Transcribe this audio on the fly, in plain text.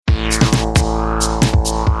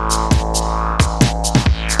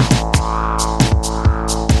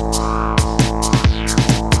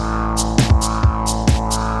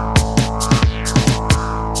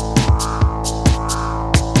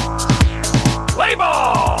play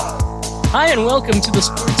ball! Hi, and welcome to the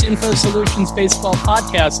Sports Info Solutions Baseball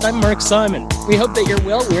Podcast. I'm Mark Simon. We hope that you're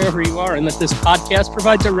well wherever you are and that this podcast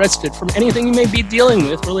provides a respite from anything you may be dealing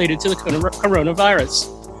with related to the coronavirus.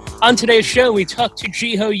 On today's show, we talk to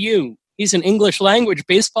Jeeho Yoo. He's an English language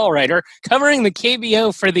baseball writer covering the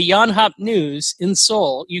KBO for the Yonhap News in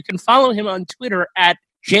Seoul. You can follow him on Twitter at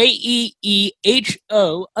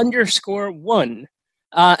JEEHO_1.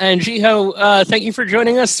 And Jeeho, thank you for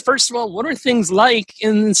joining us. First of all, what are things like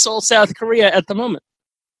in Seoul, South Korea at the moment?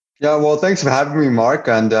 Yeah, well, thanks for having me, Mark.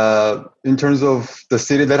 And in terms of the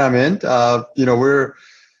city that I'm in,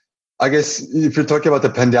 I guess if you're talking about the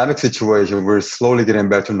pandemic situation, we're slowly getting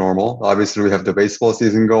back to normal. Obviously, we have the baseball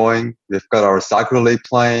season going. We've got our soccer league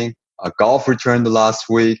playing. Golf returned the last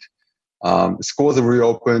week. Schools have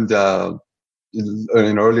reopened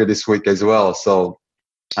earlier this week as well. So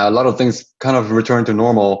a lot of things kind of return to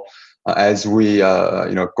normal as we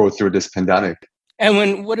go through this pandemic.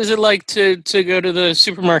 And what is it like to go to the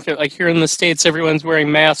supermarket? Like here in the States, everyone's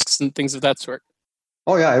wearing masks and things of that sort.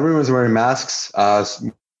 Oh yeah, everyone's wearing masks.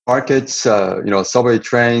 Markets, subway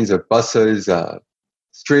trains, buses,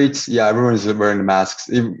 streets. Yeah, everyone's wearing masks.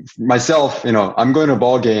 Even myself, I'm going to a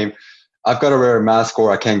ball game. I've got to wear a mask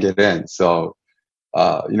or I can't get in. So,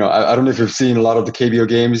 I don't know if you've seen a lot of the KBO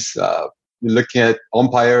games. You're looking at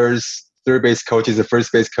umpires, third base coaches, the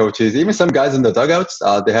first base coaches, even some guys in the dugouts.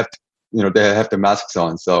 They have the masks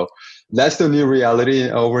on. So that's the new reality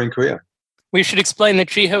over in Korea. We should explain that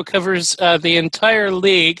Jeeho covers the entire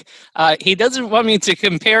league. He doesn't want me to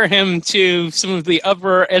compare him to some of the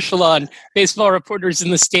upper echelon baseball reporters in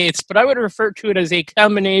the States, but I would refer to it as a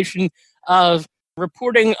combination of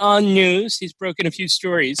reporting on news. He's broken a few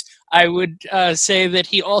stories. I would say that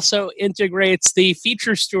he also integrates the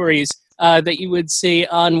feature stories that you would see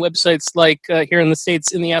on websites like here in the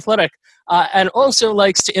States in The Athletic, and also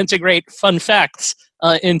likes to integrate fun facts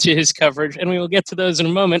into his coverage. And we will get to those in a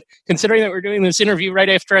moment, considering that we're doing this interview right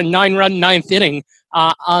after a 9-run ninth inning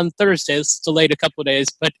on Thursday. It's delayed a couple of days,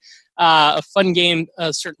 but a fun game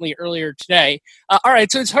certainly earlier today. All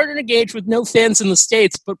right, so it's harder to gauge with no fans in the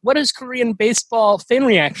States, but what has Korean baseball fan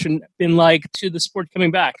reaction been like to the sport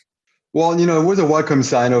coming back? Well, it was a welcome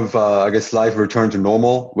sign of, life return to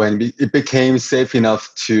normal when it became safe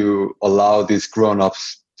enough to allow these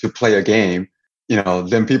grown-ups to play a game.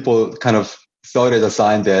 Then people kind of saw it as a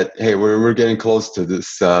sign that, hey, we're getting close to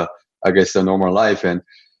this, a normal life. And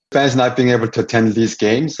fans not being able to attend these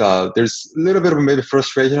games, there's a little bit of maybe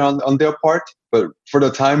frustration on their part. But for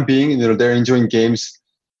the time being, they're enjoying games.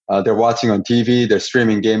 They're watching on TV. They're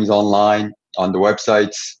streaming games online, on the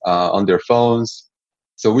websites, on their phones.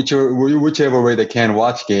 So whichever way they can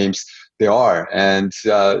watch games, they are. And,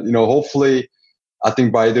 hopefully, I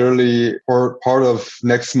think by the early part of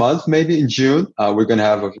next month, maybe in June, we're going to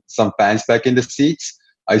have some fans back in the seats.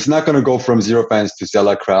 It's not going to go from 0 fans to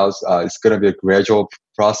sellout crowds. It's going to be a gradual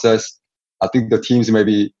process. I think the teams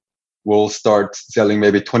maybe will start selling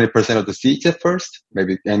maybe 20% of the seats at first,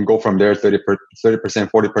 maybe, and go from there 30%,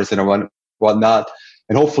 40% or whatnot.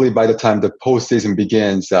 And hopefully by the time the postseason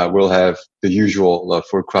begins, we'll have the usual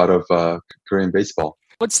full crowd of Korean baseball.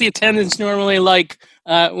 What's the attendance normally like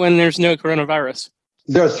when there's no coronavirus?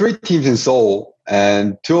 There are 3 teams in Seoul,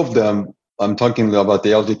 and 2 of them, I'm talking about the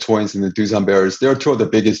LG Twins and the Doosan Bears. They're 2 of the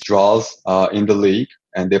biggest draws in the league,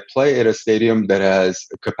 and they play at a stadium that has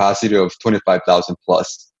a capacity of 25,000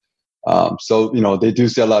 plus. So, they do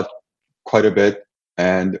sell out quite a bit.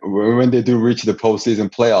 And when they do reach the postseason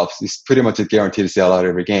playoffs, it's pretty much a guaranteed sell out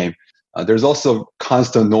every game. There's also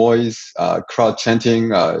constant noise, crowd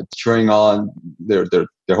chanting, cheering on their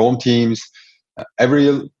home teams.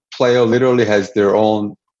 Every player literally has their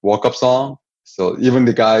own walk-up song. So even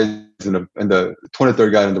the guys in the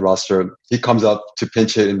 23rd guy in the roster, he comes up to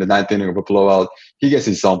pinch hit in the 9th inning of a blowout. He gets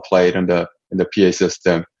his song played in the PA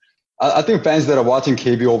system. I think fans that are watching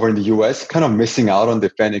KBO over in the US kind of missing out on the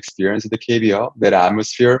fan experience of the KBO, that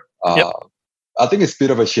atmosphere. Yep. I think it's a bit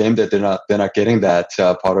of a shame that they're not getting that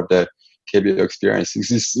part of the KBO experience. It's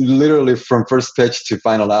just literally from first pitch to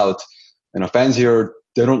final out. Fans here,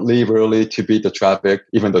 they don't leave early to beat the traffic,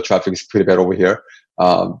 even though traffic is pretty bad over here.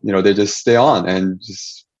 They just stay on and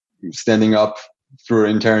just standing up through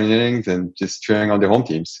entire innings and just cheering on their home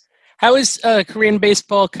teams. How is Korean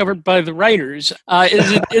baseball covered by the writers?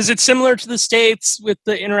 Is it similar to the States with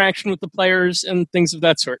the interaction with the players and things of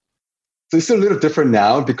that sort? So it's a little different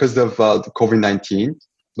now because of the COVID-19.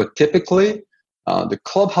 But typically, the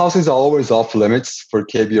clubhouses are always off limits for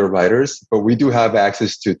KBO writers, but we do have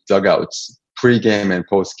access to dugouts pre-game and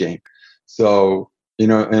post-game. So, in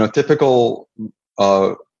a typical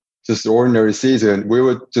just ordinary season, we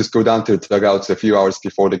would just go down to the dugouts a few hours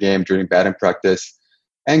before the game during batting practice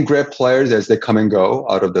and grab players as they come and go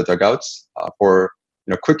out of the dugouts for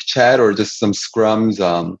quick chat or just some scrums.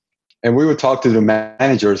 And we would talk to the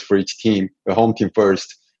managers for each team, the home team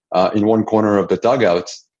first, in one corner of the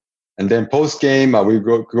dugouts. And then post game, we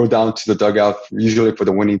go down to the dugout, usually for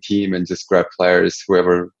the winning team, and just grab players,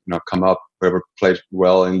 whoever come up, whoever played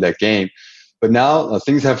well in that game. But now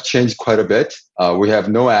things have changed quite a bit. We have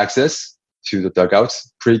no access to the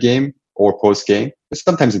dugouts pre-game or post-game.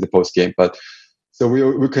 Sometimes in the post-game, but so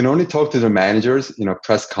we can only talk to the managers,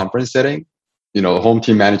 press conference setting. Home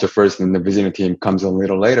team manager first, and the visiting team comes a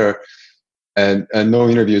little later. And no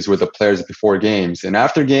interviews with the players before games. And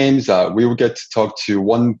after games, we will get to talk to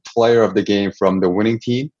one player of the game from the winning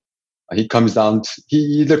team. He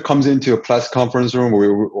either comes into a press conference room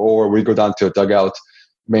or we go down to a dugout,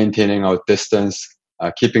 maintaining our distance,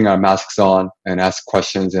 keeping our masks on, and ask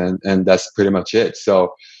questions. And that's pretty much it.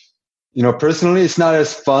 So, personally, it's not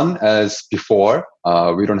as fun as before.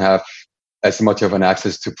 We don't have as much of an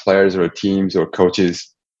access to players or teams or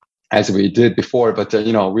coaches as we did before, but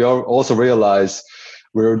we also realize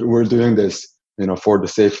we're doing this, for the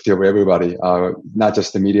safety of everybody, not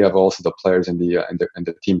just the media, but also the players and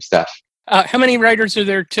the team staff. How many writers are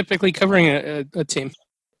there typically covering a team?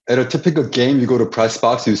 At a typical game, you go to press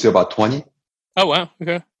box, you see about 20. Oh wow!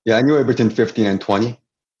 Okay. Yeah, anywhere between 15 and 20.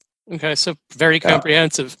 Okay, so very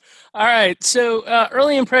comprehensive. All right, so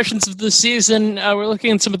early impressions of the season. We're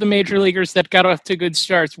looking at some of the major leaguers that got off to good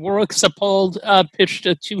starts. Warwick Sappold pitched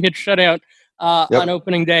a 2-hit shutout on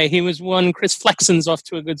opening day. He was one. Chris Flexen's off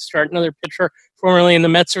to a good start, another pitcher formerly in the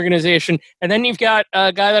Mets organization. And then you've got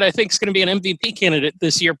a guy that I think is going to be an MVP candidate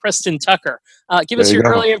this year, Preston Tucker. Give us your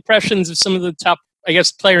early impressions of some of the top,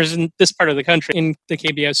 players in this part of the country in the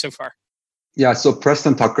KBO so far. Yeah, so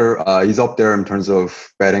Preston Tucker, he's up there in terms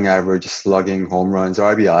of batting average, slugging, home runs,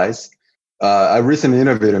 RBIs. I recently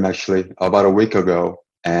interviewed him actually about a week ago,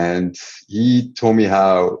 and he told me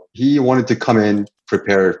how he wanted to come in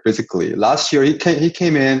prepared physically. Last year, he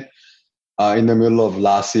came in the middle of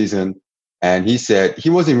last season, and he said he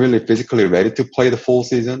wasn't really physically ready to play the full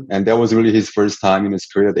season, and that was really his first time in his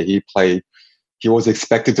career that he played. He was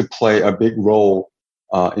expected to play a big role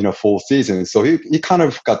in a full season. So he kind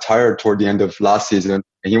of got tired toward the end of last season, and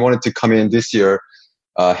he wanted to come in this year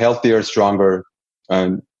healthier, stronger,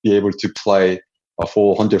 and be able to play a full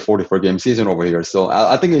 144 game season over here. So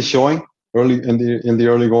I think it's showing early in the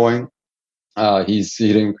early going. He's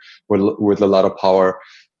hitting with a lot of power.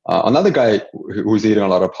 Another guy who's hitting a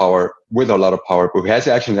lot of power, but who has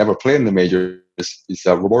actually never played in the majors, is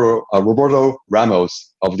Roberto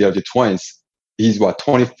Ramos of the LG Twins. He's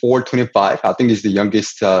 24, 25. I think he's the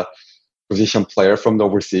youngest position player from the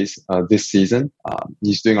overseas this season.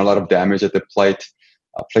 He's doing a lot of damage at the plate,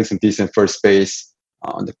 playing some decent first base.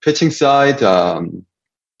 On the pitching side,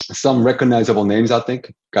 some recognizable names, I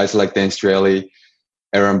think. Guys like Dan Straley,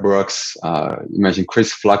 Aaron Brooks, you mentioned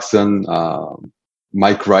Chris Flexen,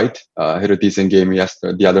 Mike Wright hit a decent game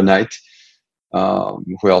the other night.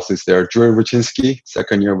 Who else is there? Drew Ruchinski,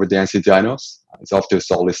 second year with the NC Dinos. It's off to a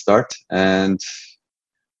solid start. And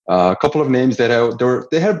a couple of names that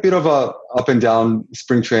they had a bit of a up and down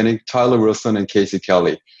spring training. Tyler Wilson and Casey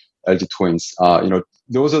Kelly, LG Twins.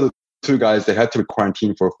 Those are the two guys that had to be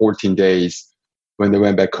quarantined for 14 days when they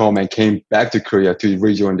went back home and came back to Korea to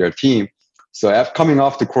rejoin their team. So after coming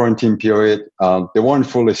off the quarantine period, they weren't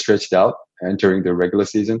fully stretched out entering the regular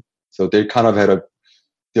season. So they kind of had a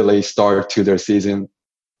delayed start to their season,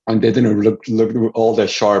 and they didn't look all that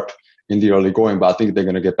sharp in the early going, but I think they're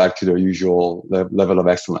going to get back to their usual level of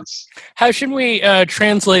excellence. How should we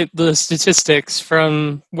translate the statistics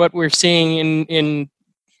from what we're seeing in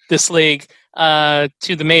this league to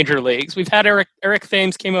the major leagues? We've had Eric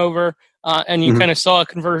Thames came over, and you kind of saw a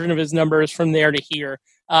conversion of his numbers from there to here.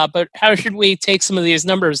 But how should we take some of these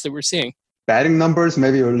numbers that we're seeing? Batting numbers,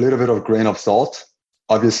 maybe a little bit of grain of salt.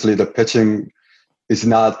 Obviously, the pitching is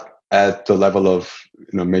not at the level of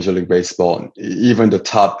Major League Baseball. Even the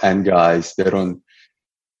top end guys, they don't.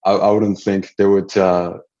 I wouldn't think they would.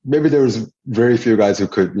 Maybe there was very few guys who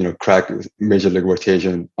could crack Major League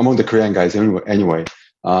rotation among the Korean guys anyway.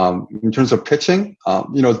 In terms of pitching,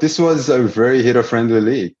 this was a very hitter friendly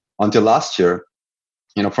league until last year.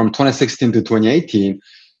 From 2016 to 2018,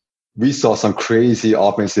 we saw some crazy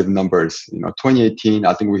offensive numbers. 2018,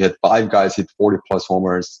 I think we had 5 guys hit 40 plus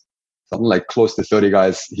homers. Something like close to 30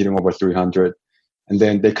 guys hitting over 300. And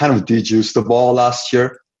then they kind of dejuiced the ball last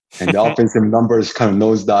year. And the offensive numbers kind of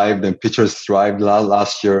nosedived, and pitchers thrived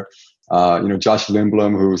last year. Josh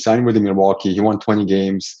Lindblom, who signed with Milwaukee, he won 20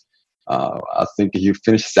 games. I think he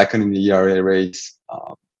finished second in the ERA race.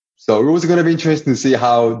 So it was going to be interesting to see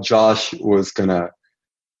how Josh was going to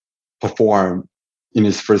perform in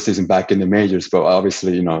his first season back in the majors. But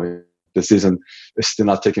obviously, the season is still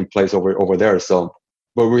not taking place over there. So,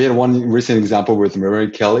 but we had one recent example with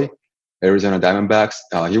Murray Kelly, Arizona Diamondbacks.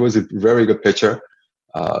 He was a very good pitcher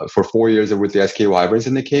for 4 years with the SK Wyverns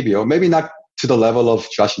in the KBO. Maybe not to the level of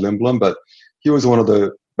Josh Lindblom, but he was one of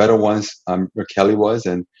the better ones. Kelly was,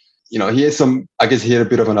 and he had he had a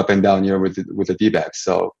bit of an up and down year with the D-backs.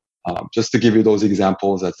 So just to give you those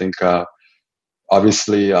examples, I think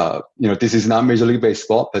obviously this is not Major League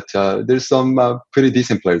Baseball, but there's some pretty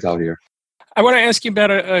decent players out here. I want to ask you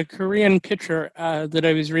about a Korean pitcher that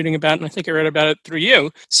I was reading about, and I think I read about it through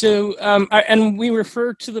you. So, and we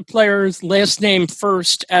refer to the player's last name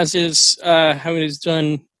first, as is how it is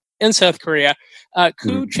done in South Korea.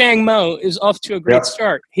 Koo Chang-mo is off to a great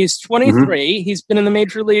start. He's 23. Mm-hmm. He's been in the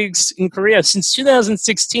major leagues in Korea since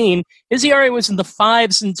 2016. His ERA was in the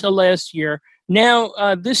fives until last year. Now,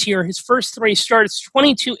 this year, his first 3 starts,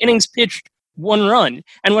 22 innings pitched, 1 run.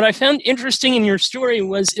 And what I found interesting in your story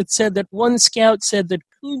was it said that one scout said that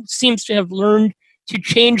Koo seems to have learned to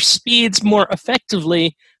change speeds more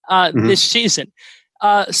effectively this season.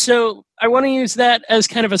 So I want to use that as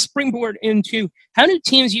kind of a springboard into how do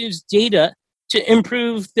teams use data to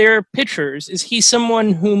improve their pitchers? Is he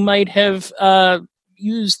someone who might have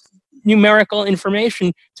used numerical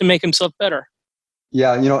information to make himself better?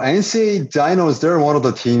 Yeah, NC Dinos, they're one of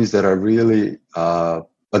the teams that are really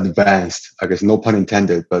advanced, I guess, no pun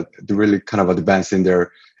intended, but they're really kind of advanced in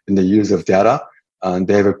the use of data. And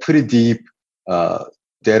they have a pretty deep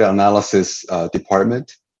data analysis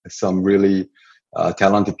department. Some really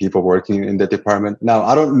talented people working in the department. Now,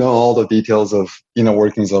 I don't know all the details of inner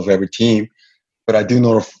workings of every team, but I do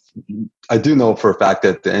know for a fact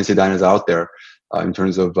that the NC Dinos are out there in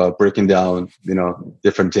terms of breaking down,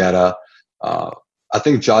 different data. I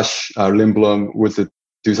think Josh Lindblom with the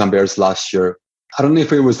Doosan Bears last year, I don't know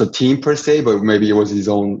if it was the team per se, but maybe it was his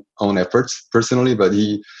own efforts personally. But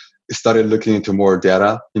he started looking into more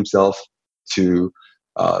data himself to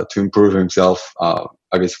improve himself. I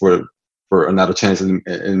guess for another chance in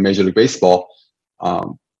Major League Baseball.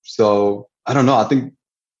 So I don't know. I think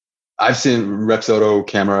I've seen Repsodo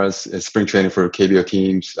cameras in spring training for KBO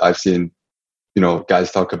teams. I've seen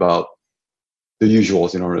guys talk about the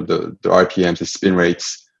usuals, the RPMs, the spin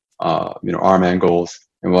rates, arm angles,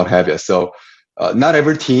 and what have you. So not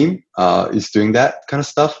every team is doing that kind of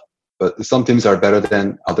stuff, but some teams are better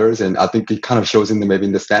than others, and I think it kind of shows maybe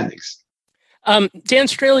in the standings. Dan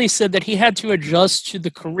Straley said that he had to adjust to the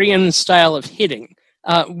Korean style of hitting.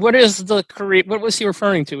 What was he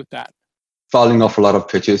referring to with that? Fouling off a lot of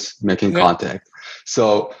pitches, making contact.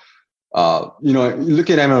 So, look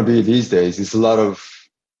at MLB these days, it's a lot of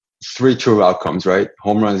 3 true outcomes, right?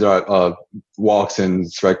 Home runs are walks and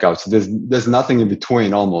strikeouts. There's nothing in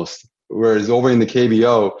between almost. Whereas over in the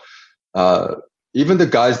KBO, even the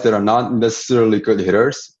guys that are not necessarily good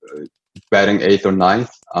hitters, batting 8th or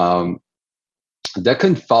 9th, that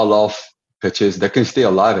can foul off pitches, that can stay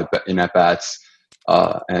alive in at-bats,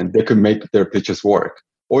 and they can make their pitches work.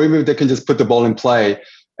 Or even they can just put the ball in play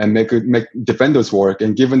and make defenders work.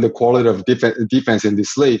 And given the quality of defense in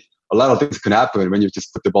this league, a lot of things can happen when you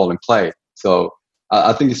just put the ball in play. So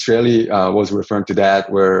I think Australia was referring to that,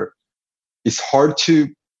 where it's harder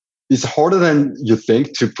than you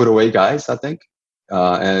think to put away guys, I think.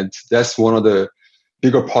 And that's one of the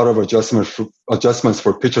bigger part of adjustments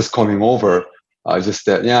for pitchers coming over. Just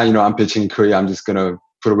that, I'm pitching in Korea. I'm just going to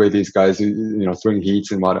put away these guys, throwing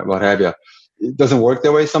heats and what have you. It doesn't work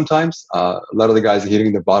that way sometimes. A lot of the guys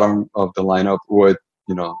hitting the bottom of the lineup would,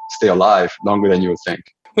 stay alive longer than you would think.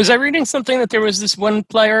 Was I reading something that there was this one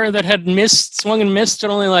player that had swung and missed at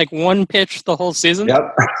only like 1 pitch the whole season?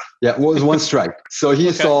 Yep. Yeah, it was 1 strike. So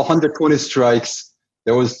he saw 120 strikes.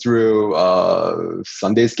 That was through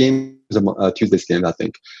Sunday's game, Tuesday's game, I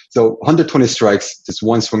think. So 120 strikes, just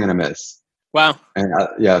 1 swing and a miss. Wow.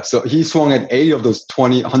 And so he swung at 80 of those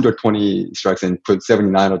 120 strikes and put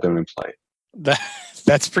 79 of them in play.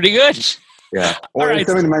 That's pretty good. Yeah. Or right.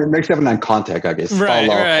 Make 79 contact, I guess.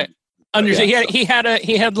 Right. Understand. Yeah. He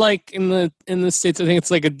had like in the States, I think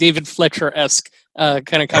it's like a David Fletcher-esque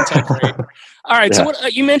kind of contact rate. All right. Yeah. So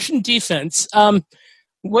you mentioned defense.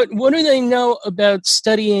 What do they know about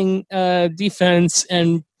studying defense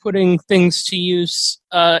and putting things to use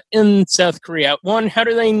in South Korea? 1, how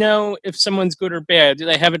do they know if someone's good or bad? Do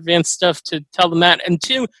they have advanced stuff to tell them that? And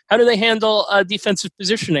 2, how do they handle defensive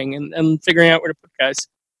positioning and figuring out where to put guys?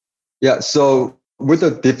 Yeah, so with the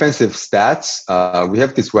defensive stats, we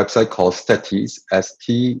have this website called Statiz,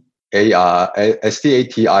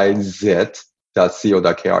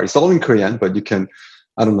 STATIZ.co.kr. It's all in Korean, but you can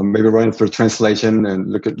I don't know, maybe running through translation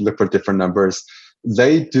and look for different numbers.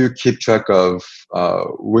 They do keep track of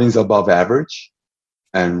wins above average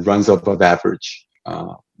and runs above average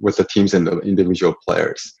with the teams and the individual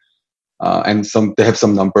players. And they have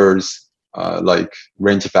some numbers like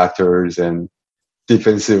range factors and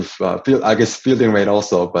defensive fielding rate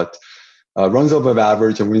also, but runs above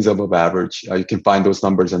average and wins above average. You can find those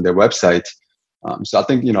numbers on their website. So I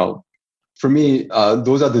think, for me,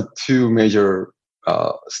 those are the two major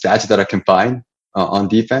stats that I can find on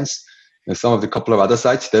defense. And some of the couple of other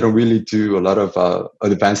sites, they don't really do a lot of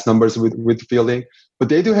advanced numbers with fielding, but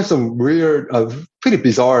they do have some weird, pretty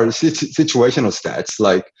bizarre situational stats,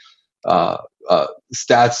 like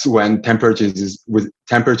stats when temperatures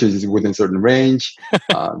is within certain range,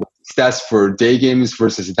 stats for day games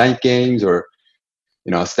versus night games, or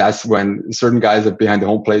stats when certain guys are behind the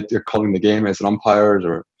home plate, they're calling the game as an umpires,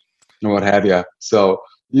 or what have you. So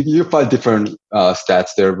you find different stats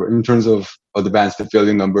there. But in terms of advanced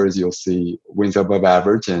fielding numbers, you'll see wins above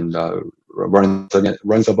average and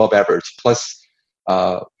runs above average. Plus,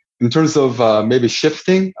 in terms of maybe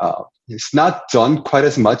shifting, it's not done quite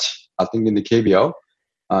as much, I think, in the KBO.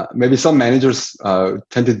 Maybe some managers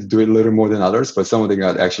tended to do it a little more than others, but some of them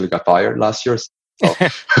actually got fired last year. So,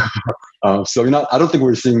 I don't think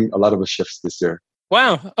we're seeing a lot of shifts this year.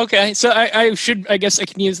 Wow. Okay. So I guess I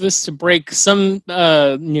can use this to break some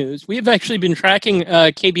news. We've actually been tracking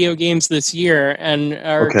KBO games this year, and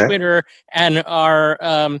our Twitter and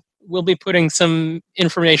our we'll be putting some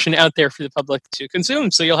information out there for the public to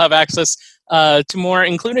consume. So you'll have access to more,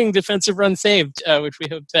 including defensive runs saved, which we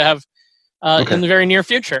hope to have in the very near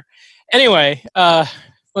future. Anyway,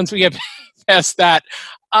 once we get past that,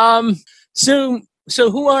 So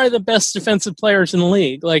who are the best defensive players in the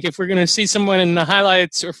league? Like, if we're going to see someone in the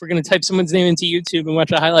highlights, or if we're going to type someone's name into YouTube and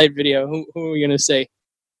watch a highlight video, who are we going to see?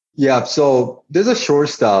 Yeah, so there's a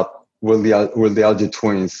shortstop with the LG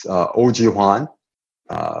Twins, O.G. Hwan,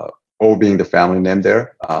 O being the family name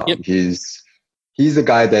there. Yep. He's a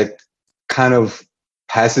guy that kind of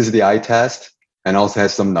passes the eye test and also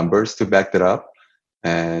has some numbers to back that up.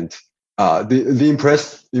 And the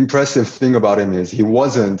impressive thing about him is he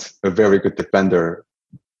wasn't a very good defender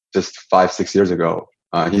just 5-6 years ago.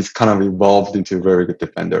 He's kind of evolved into a very good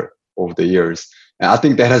defender over the years. And I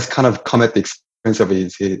think that has kind of come at the expense of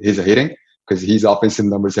his hitting, because his offensive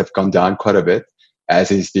numbers have gone down quite a bit as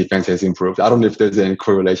his defense has improved. I don't know if there's any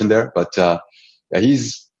correlation there, but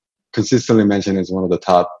he's consistently mentioned as one of the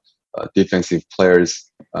top defensive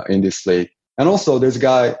players in this league. And also there's a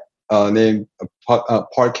guy named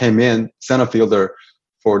Park Hae-min, center fielder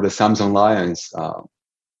for the Samsung Lions.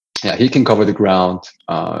 He can cover the ground,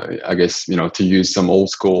 I guess, to use some old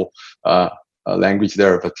school language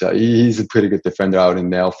there, but he's a pretty good defender out in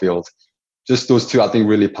the outfield. Just those two, I think,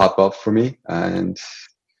 really pop up for me. And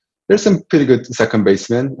there's some pretty good second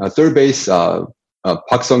basemen. Third base,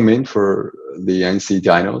 Park Sung-min for the NC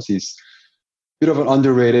Dinos. He's a bit of an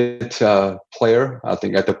underrated player, I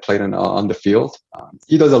think, at the plate and on the field.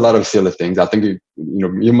 He does a lot of silly things. I think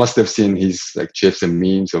you must have seen his like gifs and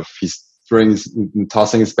memes of he's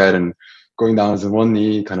tossing his bat and going down on one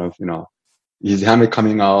knee, kind of, his helmet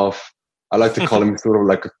coming off. I like to call him sort of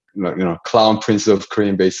like a clown prince of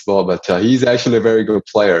Korean baseball, but he's actually a very good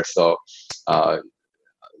player. So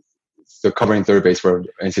covering third base for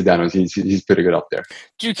NC Dinos, he's pretty good up there.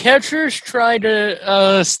 Do catchers try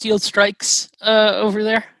to steal strikes over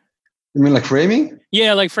there? You mean like framing?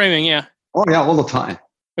 Yeah, like framing. Yeah. Oh yeah, all the time.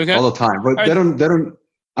 Okay. All the time, but they don't.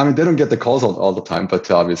 I mean, they don't get the calls all the time, but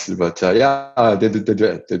obviously, they did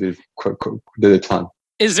a ton.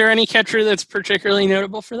 Is there any catcher that's particularly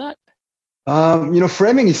notable for that?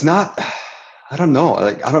 Framing is not. I don't know.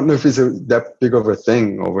 Like, I don't know if it's that big of a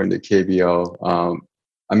thing over in the KBO.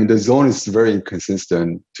 I mean, the zone is very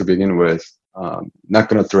inconsistent to begin with. Not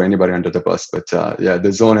going to throw anybody under the bus, but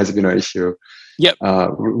the zone has been an issue. Yep.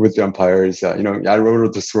 With the umpires. I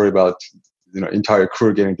wrote the story about entire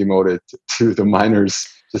crew getting demoted to the minors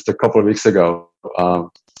just a couple of weeks ago.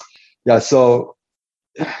 So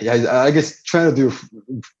I guess trying to do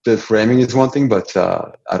the framing is one thing, but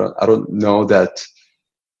I don't know that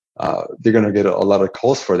they're going to get a lot of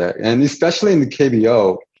calls for that, and especially in the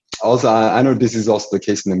KBO. Also, I know this is also the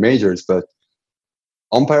case in the majors, but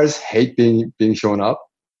umpires hate being shown up.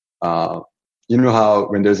 You know how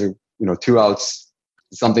when there's 2 outs,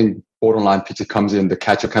 something borderline pitcher comes in, the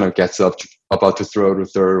catcher kind of gets up, about to throw to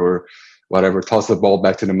third or whatever, toss the ball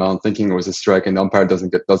back to the mound, thinking it was a strike, and the umpire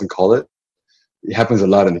doesn't call it. It happens a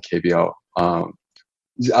lot in the KBO.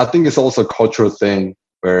 I think it's also a cultural thing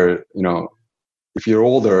where if you're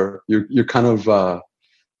older, you're kind of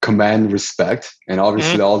command respect, and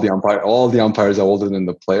obviously all the umpires are older than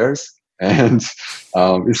the players, and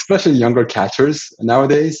especially younger catchers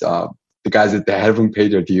nowadays. The guys that they haven't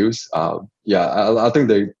paid their dues. I think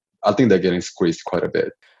they're getting squeezed quite a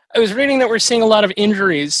bit. I was reading that we're seeing a lot of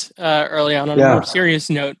injuries early on a more serious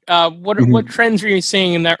note. What trends are you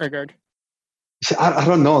seeing in that regard? I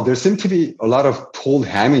don't know. There seem to be a lot of pulled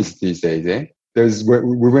hammies these days.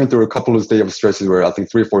 We went through a couple of days of stretches where I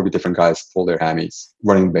think 3 or 4 different guys pulled their hammies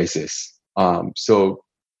running bases. So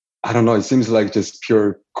I don't know. It seems like just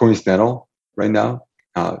pure coincidental right now.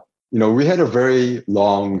 We had a very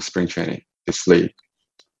long spring training this league.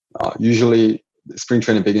 Usually, spring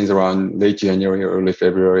training begins around late January or early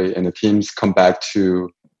February, and the teams come back to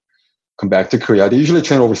Korea. They usually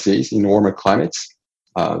train overseas in warmer climates.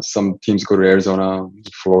 Some teams go to Arizona,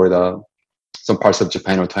 Florida, some parts of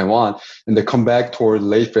Japan or Taiwan, and they come back toward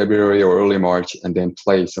late February or early March and then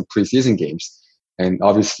play some preseason games. And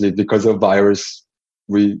obviously, because of virus,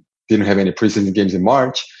 we didn't have any preseason games in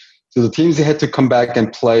March. So the teams had to come back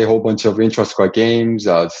and play a whole bunch of intra-squad games,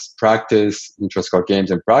 practice, intra-squad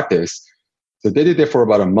games and practice. So they did it for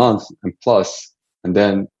about a month and plus, and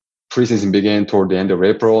then preseason began toward the end of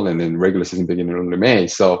April, and then regular season began in early May.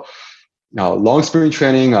 So long spring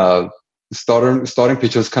training, starting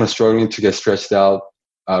pitchers kind of struggling to get stretched out.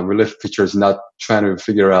 Relief pitchers not trying to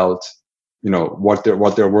figure out, what their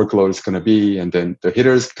workload is going to be, and then the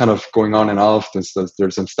hitters kind of going on and off.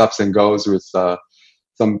 There's some stops and goes with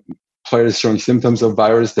some players showing symptoms of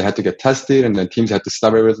virus. They had to get tested, and then teams had to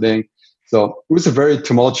stop everything. So it was a very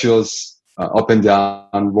tumultuous, up and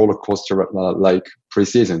down roller coaster like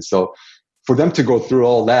preseason. So for them to go through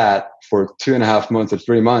all that for 2.5 months or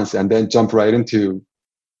 3 months and then jump right into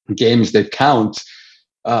games that count,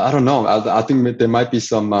 I don't know. I think there might be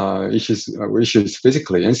some issues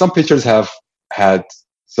physically, and some pitchers have had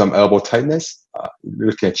some elbow tightness.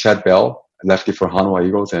 Looking at Chad Bell, lefty for Hanwha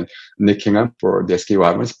Eagles, and Nick Kingham for the SK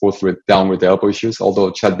Wyverns, both down with elbow issues. Although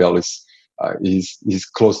Chad Bell is he's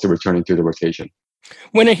close to returning to the rotation.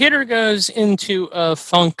 When a hitter goes into a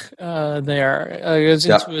funk, goes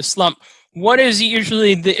into a slump, what is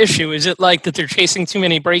usually the issue? Is it like that they're chasing too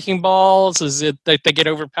many breaking balls? Is it that they get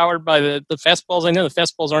overpowered by the fastballs? I know the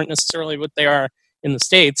fastballs aren't necessarily what they are in the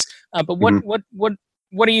States, but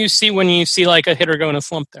what do you see when you see like a hitter go in a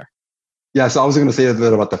slump there? Yeah, so I was going to say a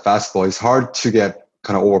bit about the fastball. It's hard to get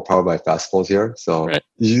kind of overpowered by fastballs here. So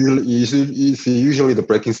usually the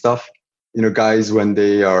breaking stuff. Guys, when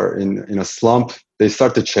they are in a slump, they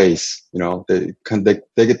start to chase. They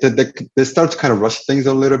start to kind of rush things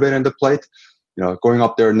a little bit in the plate. Going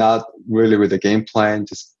up there not really with a game plan,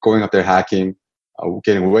 just going up there hacking,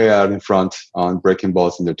 getting way out in front on breaking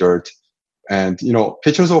balls in the dirt. And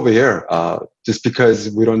pitchers over here, just because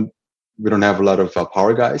we don't have a lot of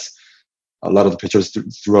power guys, a lot of the pitchers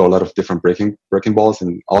throw a lot of different breaking balls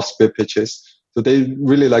and off-speed pitches. So they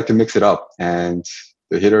really like to mix it up. And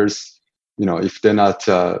the hitters, if they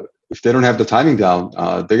don't have the timing down,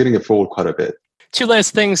 they're getting it fooled quite a bit. Two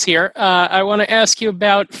last things here. I want to ask you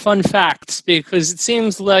about fun facts, because it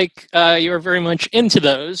seems like you're very much into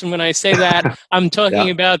those. And when I say that, I'm talking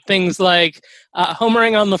about things like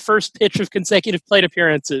homering on the first pitch of consecutive plate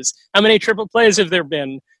appearances. How many triple plays have there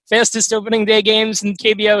been? Fastest opening day games in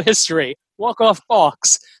KBO history. Walk-off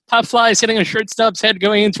balks. Pop flies hitting a shortstop's head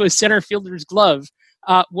going into a center fielder's glove.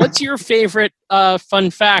 What's your favorite fun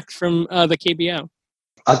fact from the KBO?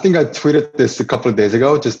 I think I tweeted this a couple of days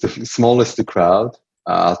ago, just the smallest crowd.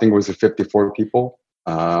 I think it was 54 people.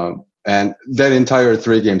 And that entire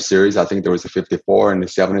 3-game series, I think there was a 54 and a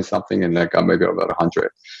 70 something, and maybe about 100.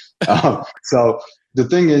 So the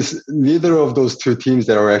thing is, neither of those two teams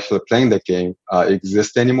that are actually playing that game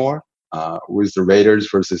exist anymore. With the Raiders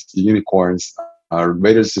versus the Unicorns.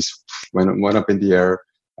 Raiders just went up in the air.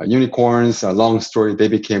 Unicorns, long story, they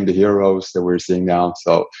became the heroes that we're seeing now.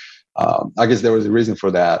 So I guess there was a reason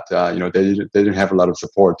for that. They didn't have a lot of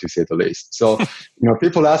support, to say the least. So,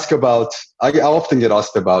 people ask about, I often get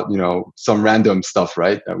asked about, some random stuff,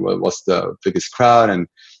 right? What's the biggest crowd?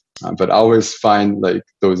 But I always find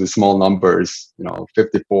those small numbers,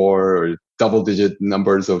 54 or double-digit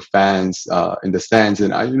numbers of fans in the stands.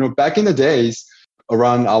 And back in the days,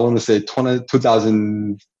 around I want to say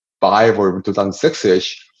 2005 or even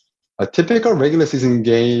 2006-ish, a typical regular season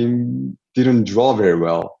game didn't draw very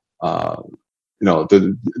well.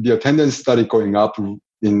 The attendance started going up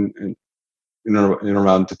in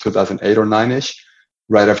around 2008 or 9-ish,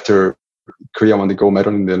 right after Korea won the gold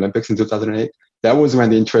medal in the Olympics in 2008. That was when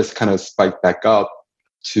the interest kind of spiked back up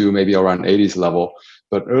to maybe around 80s level.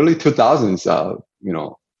 But early 2000s,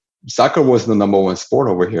 soccer was the number one sport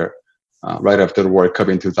over here. right after the World Cup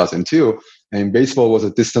in 2002. And baseball was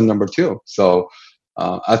a distant number 2. So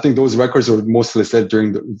I think those records were mostly set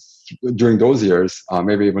during those years,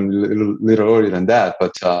 maybe even a little earlier than that.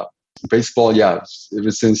 But baseball, yeah,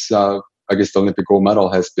 ever since I guess the Olympic gold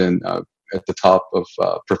medal has been at the top of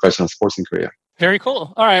professional sports in Korea. Very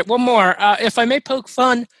cool. All right, one more. If I may poke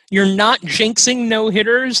fun, you're not jinxing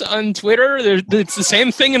no-hitters on Twitter. It's the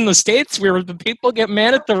same thing in the States where the people get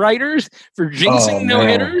mad at the writers for jinxing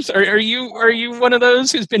no-hitters. Are you one of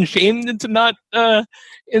those who's been shamed into not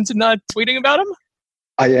tweeting about them?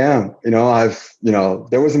 I am.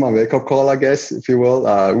 There was my wake-up call, I guess, if you will.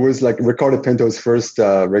 It was like Ricardo Pinto's first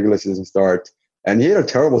regular season start, and he had a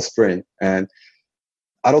terrible spring. And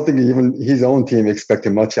I don't think even his own team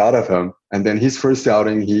expected much out of him. And then his first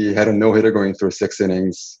outing, he had a no-hitter going through 6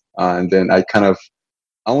 innings. And then I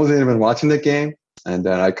wasn't even watching the game. And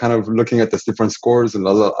then I kind of looking at the different scores, and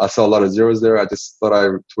I saw a lot of zeros there. I just thought I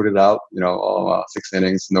tweeted out, 6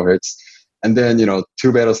 innings, no hits. And then, 2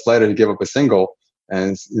 batters later, he gave up a single.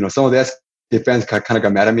 And, some of the SK fans kind of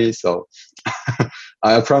got mad at me. So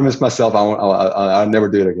I promised myself I'll never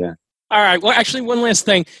do it again. All right. Well, actually, one last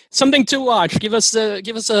thing. Something to watch. Give us a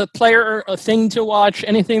player, a thing to watch,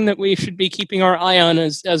 anything that we should be keeping our eye on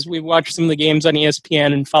as we watch some of the games on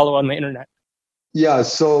ESPN and follow on the internet. Yeah.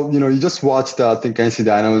 So, you just watched, I think, NC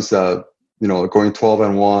Dinos, going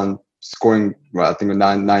 12-1, scoring, I think,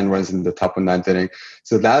 nine runs in the top of 9th inning.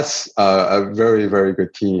 So that's a very, very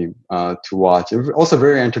good team to watch. Also, a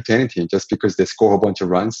very entertaining team just because they score a bunch of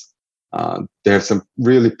runs. They have some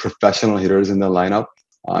really professional hitters in the lineup.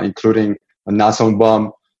 Including a Na-Sung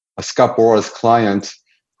Bum, a Scott Boras client,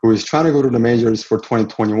 who is trying to go to the majors for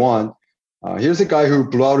 2021. Here's a guy who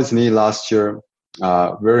blew out his knee last year.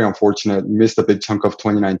 Very unfortunate. Missed a big chunk of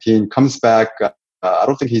 2019. Comes back. I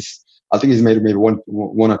think he's made maybe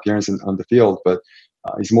one appearance on the field, but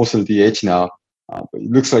he's mostly DH now. But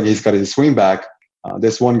it looks like he's got his swing back.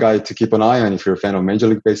 There's one guy to keep an eye on if you're a fan of Major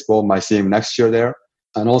League Baseball. Might see him next year there.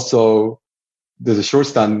 And also, there's a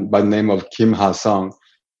shortstop by the name of Kim Ha-sung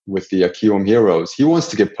with the Kiwoom Heroes. He wants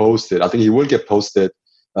to get posted. I think he will get posted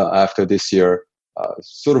after this year.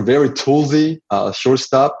 Sort of very toolsy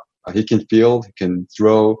shortstop. He can field, he can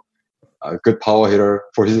throw, a good power hitter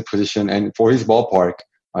for his position and for his ballpark.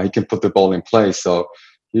 He can put the ball in play. So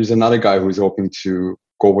he's another guy who's hoping to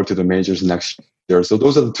go over to the majors next year. So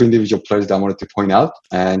those are the 2 individual players that I wanted to point out.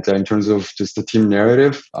 And in terms of just the team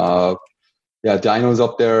narrative, Dino's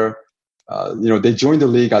up there. They joined the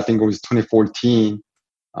league, I think it was 2014.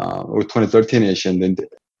 Or 2013ish, and then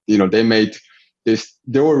they made this.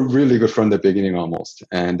 They were really good from the beginning almost,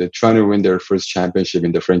 and they're trying to win their first championship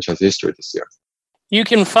in the franchise history this year. You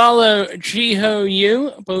can follow Jeeho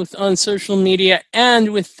Yoo both on social media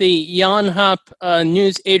and with the Yonhap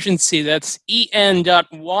news agency. That's en.yna.co.kr.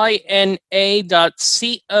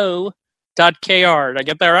 Did I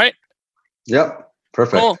get that right? Yep,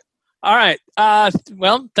 perfect. Cool. All right.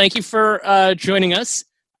 Well, thank you for joining us.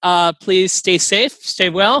 Please stay safe, stay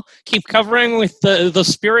well, keep covering with the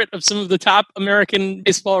spirit of some of the top American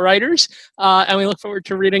baseball writers, and we look forward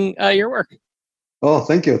to reading your work. Oh,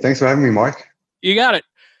 thank you. Thanks for having me, Mark. You got it.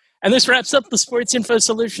 And this wraps up the Sports Info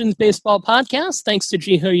Solutions Baseball Podcast. Thanks to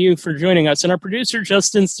Jeeho Yoo for joining us, and our producer,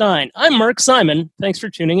 Justin Stein. I'm Mark Simon. Thanks for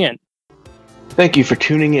tuning in. Thank you for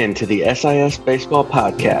tuning in to the SIS Baseball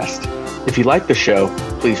Podcast. If you like the show,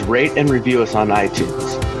 please rate and review us on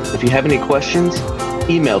iTunes. If you have any questions,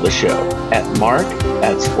 email the show at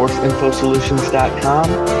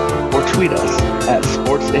mark@sportsinfosolutions.com or tweet us at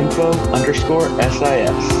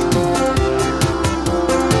sportsinfo_SIS.